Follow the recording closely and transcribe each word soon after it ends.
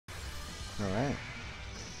Alright.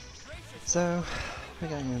 So, we're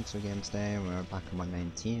getting into a game today. We're back on my main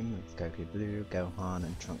team with Goku Blue, Gohan,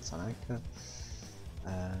 and Trunks on anchor.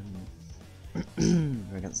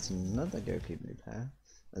 We're against another Goku Blue player,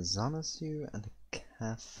 a Zamasu and a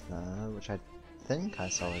Kefla, which I think I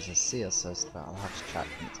saw as a C assist, but I'll have to check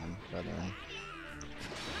from time. But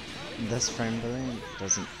this frame bully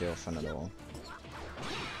doesn't feel fun at all.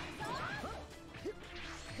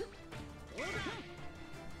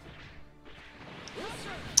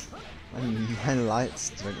 My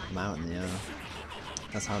lights don't come out in the air.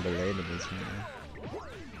 That's how delayed it is right now.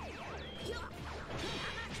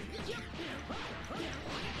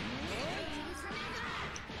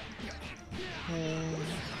 Okay.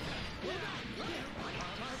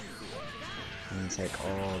 And take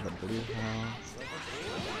all the blue health.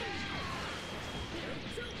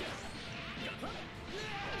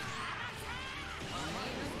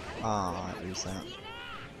 Ah, reset.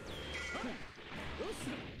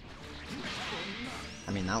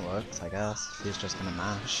 I mean, that works, I guess, if he's just gonna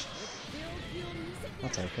mash. I'll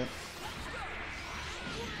take it.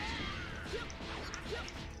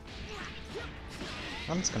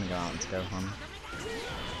 I'm just gonna go out into Gohan.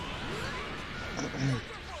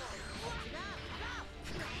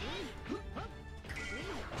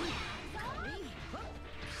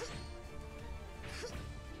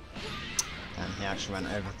 Damn, he actually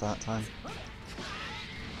went over that time.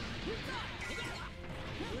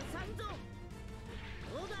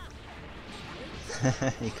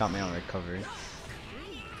 He caught me on recovery.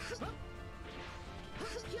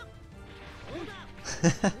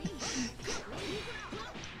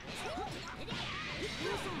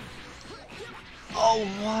 Oh,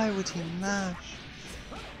 why would he mash?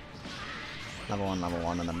 Level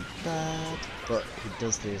 1, and I'm dead. But he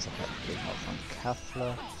does lose effectively health on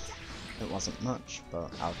Kefla. It wasn't much,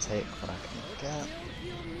 but I'll take what I can get.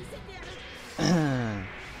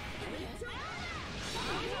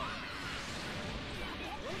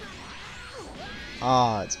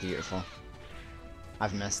 Oh, it's beautiful.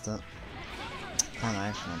 I've missed it. Oh, I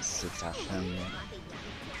actually want to super dash him.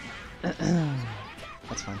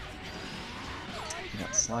 That's fine. We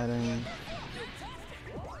got sliding.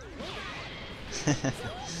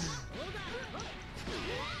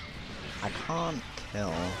 I can't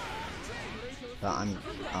kill, but I'm.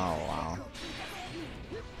 Oh wow.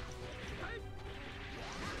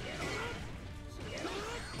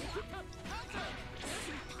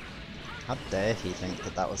 How dare he think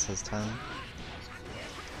that that was his turn?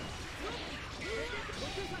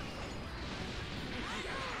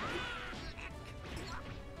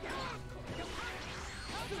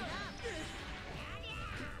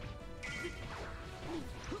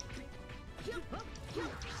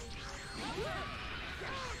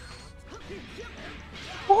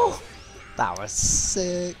 Oh, that was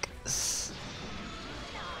sick.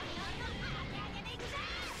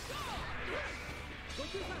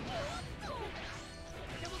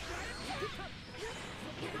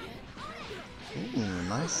 Ooh,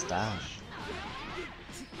 nice dash.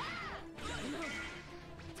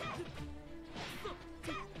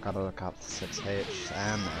 Gotta look up the 6H,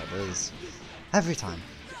 and there it is. Every time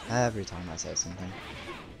I say something.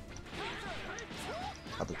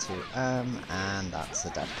 Got the 2M, and that's a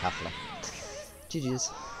dead Kefla. GG's.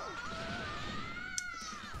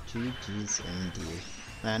 GG's indeed.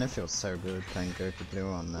 Man, it feels so good playing Goku Blue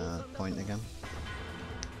on the point again.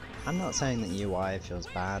 I'm not saying that UI feels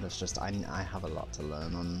bad, it's just I have a lot to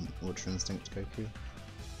learn on Ultra Instinct Goku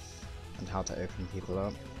and how to open people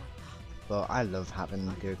up. But I love having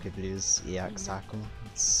Goku Blue's EX tackle,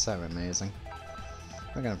 it's so amazing.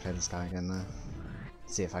 We're gonna play this guy again though,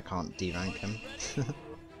 see if I can't D-rank him.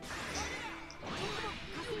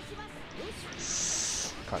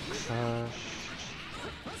 Got crushed.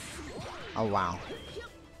 Oh wow.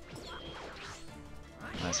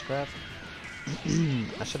 Nice grab.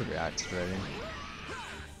 I should have reacted really.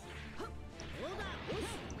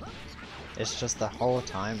 It's just the whole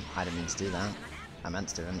time I didn't mean to do that. I meant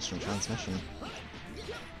to do instant transmission.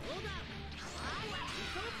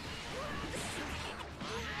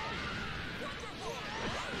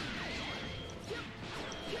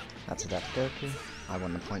 That's a death Goku. I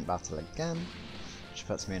won the point battle again, which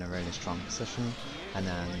puts me in a really strong position. And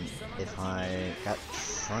then if I get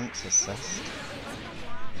Trunks assist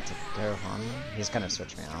to Gohan, he's gonna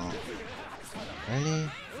switch me out. Really?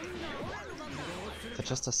 For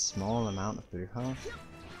just a small amount of blue health?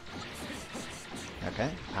 Okay,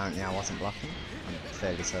 apparently I wasn't bluffing. I'm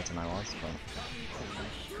fairly certain I was, but...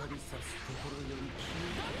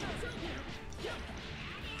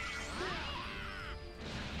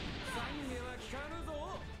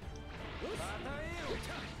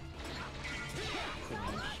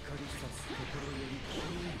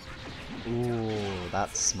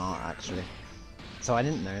 that's smart actually. So I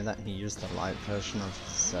didn't know that he used the light version of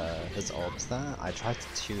his orbs there. I tried to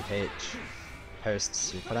 2H post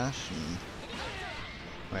super dash and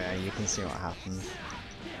well, yeah, you can see what happened.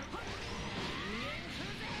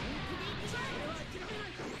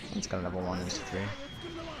 Let's go level 1 into 3.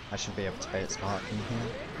 I should be able to bait Spark in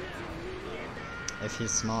here. If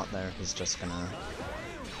he's smart though, he's just gonna...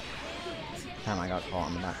 Damn, I got caught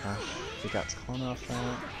on the backdash. If he gets corner off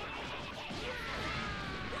there...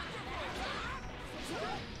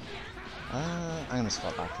 I'm gonna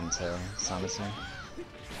swap back into Samus.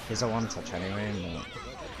 He's a one-touch anyway, but...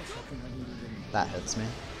 That hits me.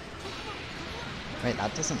 Wait,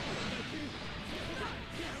 that doesn't...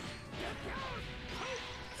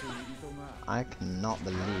 I cannot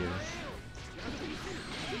believe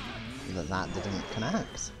that didn't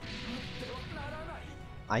connect.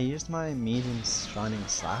 I used my medium shining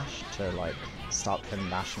slash to like stop him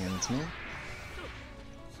dashing into me.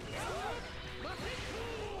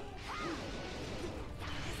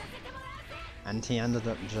 And he ended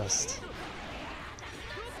up just...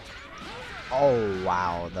 Oh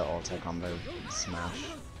wow, the auto combo smash,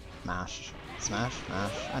 mash, smash,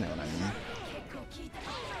 mash, I know what I mean.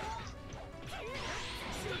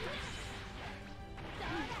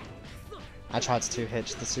 I tried to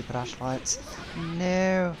 2H the super dash fights.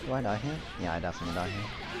 No! Do I die here? Yeah, I definitely die here.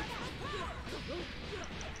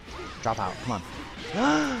 Drop out, come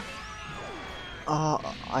on.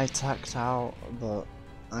 I tacked out, but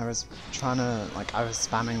I was trying to, like, I was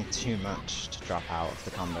spamming too much to drop out of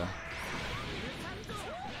the combo.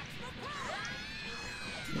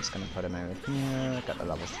 I'm just gonna put him over here, get the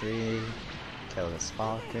level 3, kill the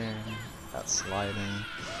sparking, that's sliding.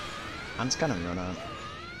 I'm just gonna run it.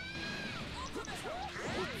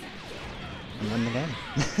 And win the game.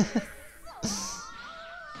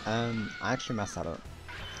 I actually messed that up.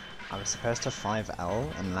 I was supposed to 5L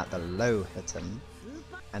and let the low hit him,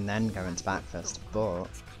 and then go into back fist, but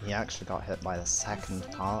he actually got hit by the second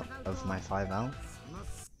part of my 5L.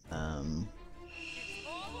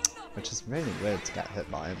 Which is really weird to get hit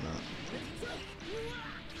by, but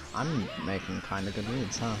I'm making kind of good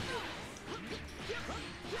reads, huh?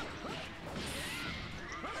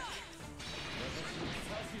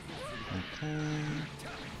 Okay.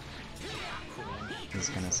 He's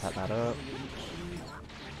gonna set that up.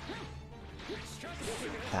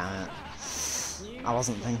 Damn it. I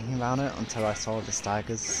wasn't thinking about it until I saw the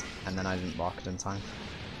staggers, and then I didn't block it in time.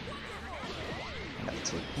 I got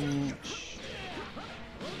 2 each.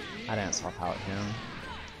 I didn't swap out here.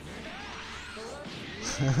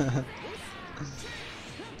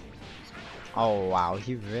 Oh wow,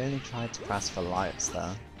 he really tried to press for lights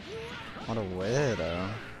there. What a weirdo.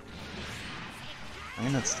 I'm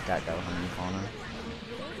gonna just get Gohan in the corner.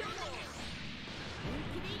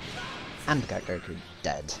 And get Goku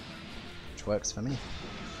dead. Which works for me.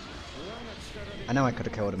 I know I could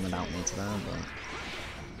have killed him without me to there, but...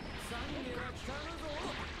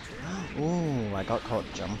 Ooh, I got caught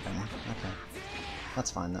jumping. Okay.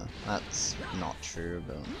 That's fine though. That's not true,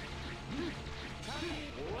 but...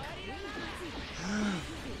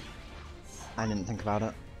 I didn't think about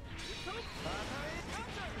it.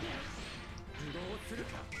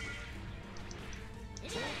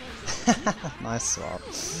 Nice swap.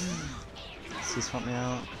 Does he swap me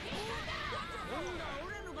out?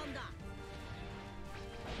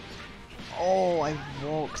 Oh, I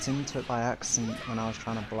walked into it by accident when I was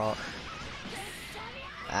trying to block.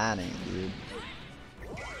 That ain't good.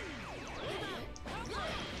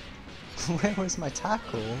 Where was my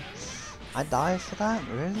tackle? I died for that?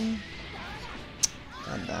 Really?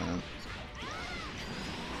 God damn it.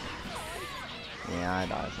 Yeah, I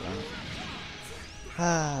died for that.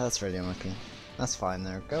 Ah, that's really unlucky. That's fine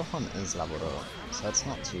though. Gohan is leveled up, so it's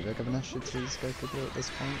not too big of an issue to use Goku at this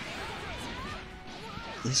point.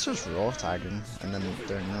 He's just raw tagging and then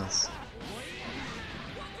doing this.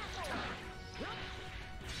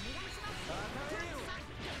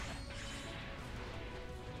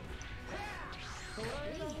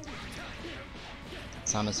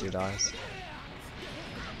 Samus dies.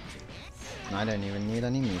 And I don't even need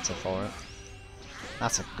any meter for it.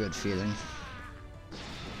 That's a good feeling.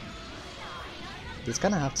 He's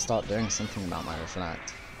gonna have to start doing something about my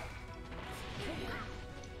reflect.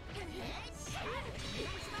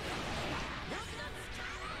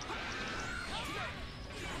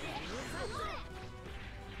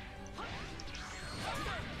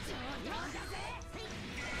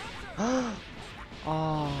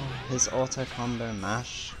 Oh, his auto combo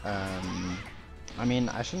mash. I mean,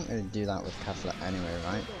 I shouldn't really do that with Kefla anyway,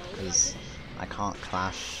 right? Because I can't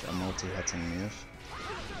clash a multi-hitting move.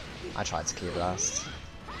 I tried to key blast.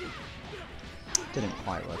 Didn't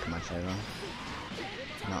quite work in my favour.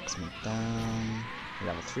 Knocks me down.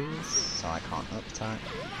 Level 3s, so I can't up attack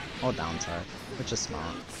or down attack, which is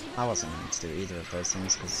smart. I wasn't going to do either of those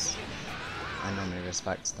things because I normally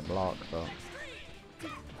respect the block, but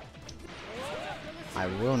I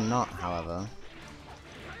will not, however.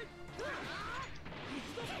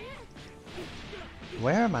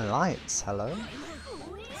 Where are my lights? Hello?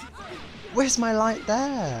 Where's my light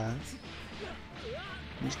there?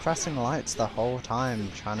 I'm just pressing lights the whole time,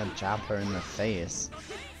 trying to jab her in the face.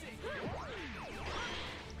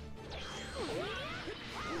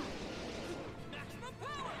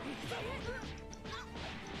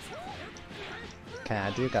 Okay,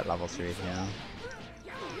 I do get level 3 here.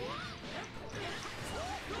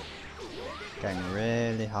 Getting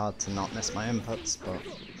really hard to not miss my inputs, but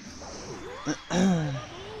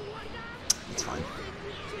it's fine.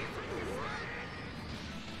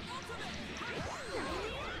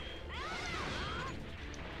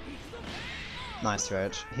 Nice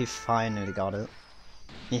threat. He finally got it.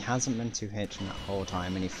 He hasn't been 2H'ing that whole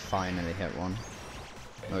time and he finally hit one.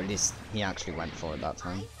 Or at least he actually went for it that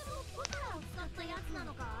time.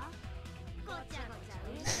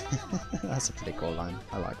 That's a pretty cool line.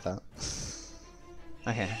 I like that.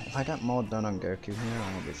 Okay, if I get more done on Goku here,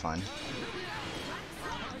 I'll be fine.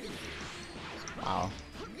 Wow.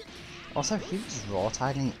 Also, he was raw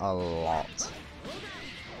tagging a lot.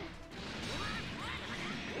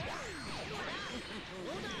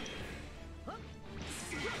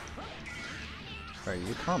 Bro,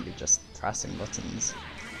 you can't be just pressing buttons.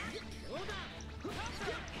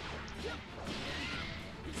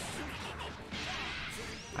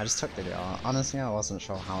 I just took the DR. Honestly, I wasn't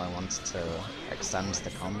sure how I wanted to extend the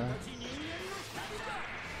combo.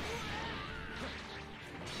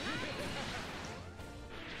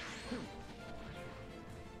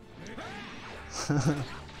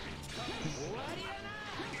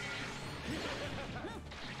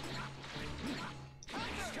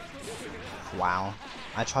 Wow.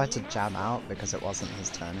 I tried to jab out because it wasn't his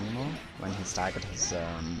turn anymore when he staggered his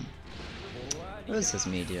it was his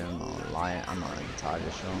medium or light, I'm not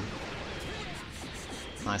entirely sure.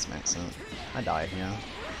 Nice mix up. I die here.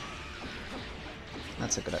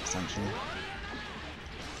 That's a good extension.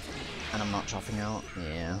 And I'm not chopping out.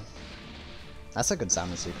 Yeah. That's a good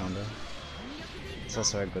Zamasu combo. It's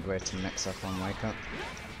also a good way to mix up on wake up.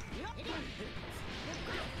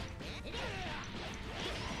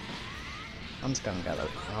 I'm just gonna get it.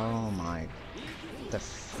 Oh my. The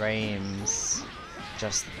frames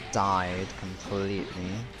just died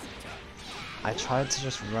completely. I tried to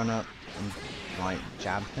just run up and like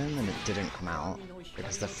jab him and it didn't come out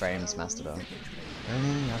because the frames messed it up. Really?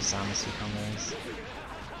 You have Zamasu combos?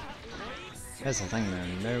 Here's the thing though,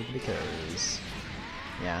 nobody cares.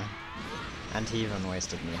 Yeah. And he even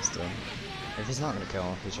wasted me still. If he's not gonna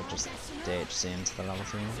kill, he should just DHC into the level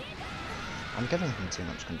 3. I'm giving him too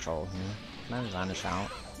much control here. Can I vanish out?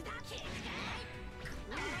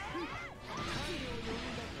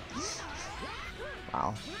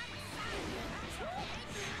 Wow.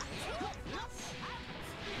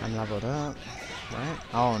 I'm leveled up, right?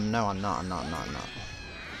 Oh no, I'm not.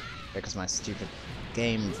 Because my stupid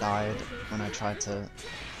game died when I tried to...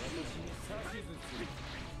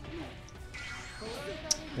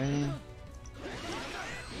 Really?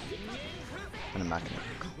 And I'm back in the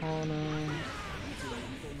corner.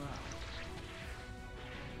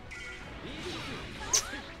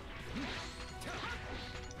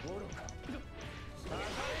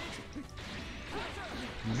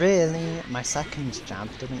 Really? My second jab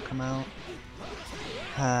didn't come out?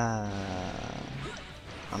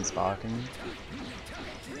 I'm sparking.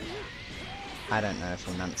 I don't know if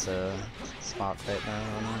he meant to spark bait there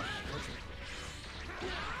or not.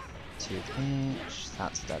 2H,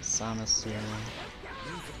 that's dead Zamasu.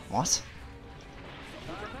 What?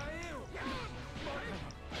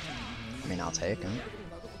 I mean, I'll take him.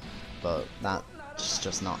 But that's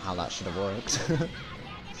just not how that should have worked.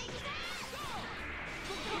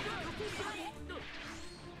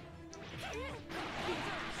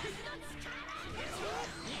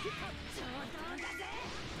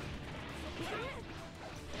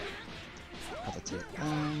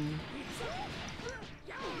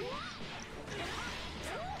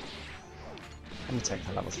 Let me take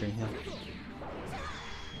the level 3 here.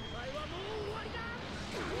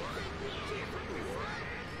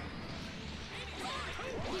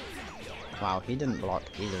 Wow, he didn't block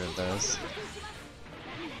either of those.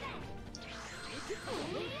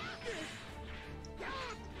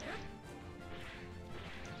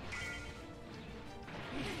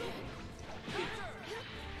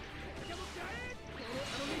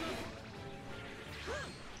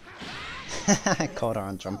 I caught her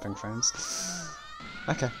on jumping frames.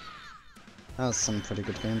 Okay. That was some pretty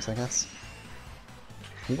good games, I guess.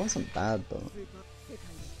 He wasn't bad, but...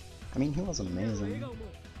 I mean, he wasn't amazing.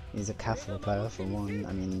 He's a Kefla player for one.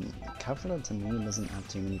 I mean, Kefla to me doesn't have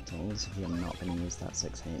too many tools if you're not going to use that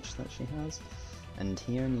 6H that she has. And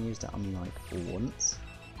he only used it on me like once.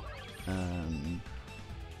 I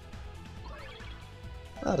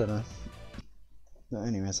don't know. But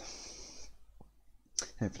anyways,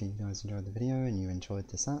 hopefully you guys enjoyed the video and you enjoyed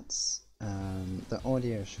the sets. The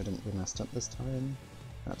audio shouldn't be messed up this time.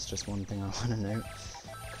 That's just one thing I want to note,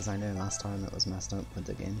 because I know last time it was messed up but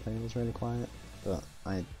the gameplay was really quiet, but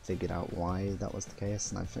I figured out why that was the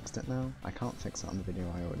case and I fixed it now. I can't fix it on the video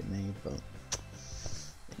I already made, but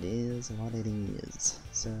it is what it is.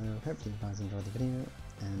 So hopefully you guys enjoyed the video,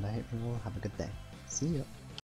 and I hope you all have a good day. See ya!